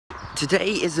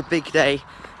Today is a big day,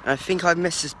 and I think I've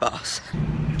missed this bus.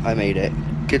 I made it.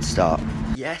 Good start.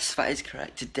 Yes, that is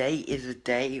correct. Today is a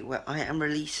day where I am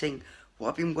releasing what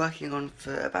I've been working on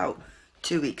for about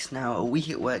 2 weeks now. A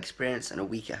week at work experience and a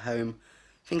week at home.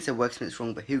 Things are work experience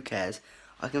wrong, but who cares?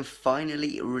 I can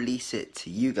finally release it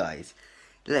to you guys.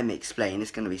 Let me explain,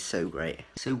 it's going to be so great.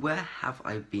 So where have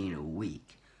I been all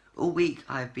week? All week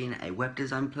I've been at a web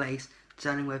design place,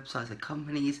 designing websites for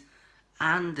companies,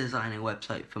 and designing a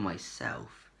website for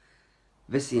myself.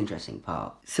 This is the interesting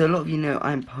part. So a lot of you know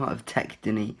I'm part of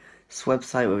TechDinny, this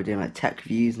website where we're doing like tech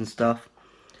reviews and stuff.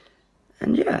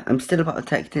 And yeah, I'm still a part of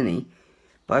TechDinny,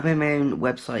 but I've made my own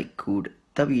website called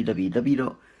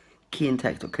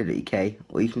www.keyintech.co.uk,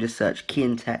 or you can just search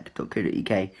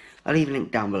keyintech.co.uk. I'll leave a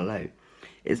link down below.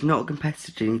 It's not a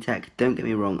competitor to Dinny Tech, don't get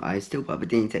me wrong, I'm still part of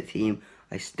the Dinny Tech team,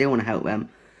 I still want to help them,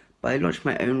 but I launched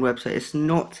my own website. It's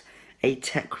not a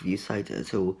tech review site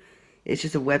at all. It's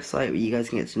just a website where you guys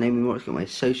can get to know me more. It's got my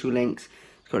social links,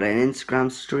 it's got an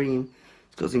Instagram stream,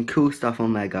 it's got some cool stuff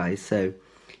on there, guys. So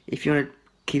if you want to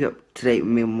keep up to date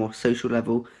with me on a more social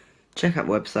level, check out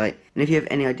the website. And if you have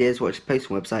any ideas what to post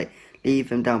on the website, leave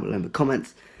them down below in the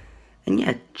comments. And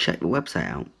yeah, check the website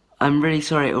out. I'm really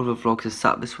sorry all the vlogs have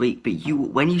sucked this week, but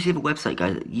when you see the website,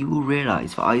 guys, you will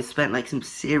realise that I spent like some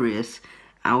serious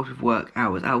out of work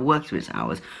experience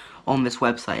hours on this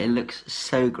website. It looks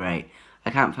so great. I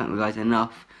can't thank the guys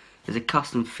enough. There's a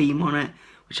custom theme on it,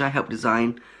 which I helped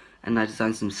design, and I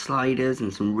designed some sliders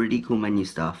and some really cool menu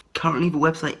stuff. Currently the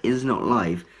website is not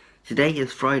live. Today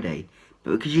is Friday,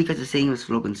 but because you guys are seeing this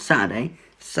vlog on Saturday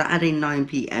 9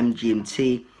 PM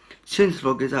GMT, as soon as this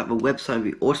vlog goes out, the website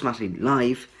will be automatically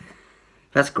live.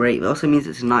 That's great. It also means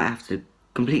that tonight I have to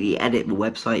completely edit the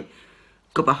website.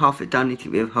 Got about half it done. I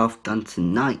think we have half done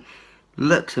tonight.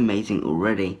 Looks amazing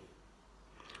already.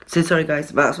 So sorry guys,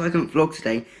 that's why I couldn't vlog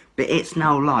today, but it's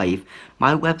now live.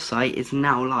 My website is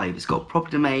now live. It's got a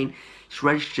proper domain, it's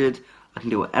registered, I can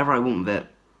do whatever I want with it.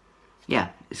 Yeah,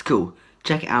 it's cool.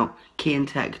 Check it out,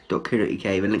 keyintech.co.uk.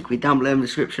 The link will be down below in the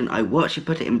description. I will actually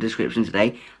put it in the description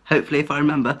today, hopefully if I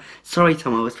remember. Sorry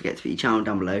Tom, I always forget to put your channel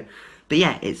down below. But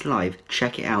yeah, it's live.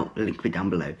 Check it out, the link will be down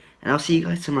below. And I'll see you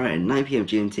guys tomorrow at 9 PM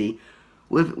GMT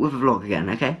with a vlog again,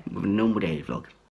 okay? With a normal daily vlog.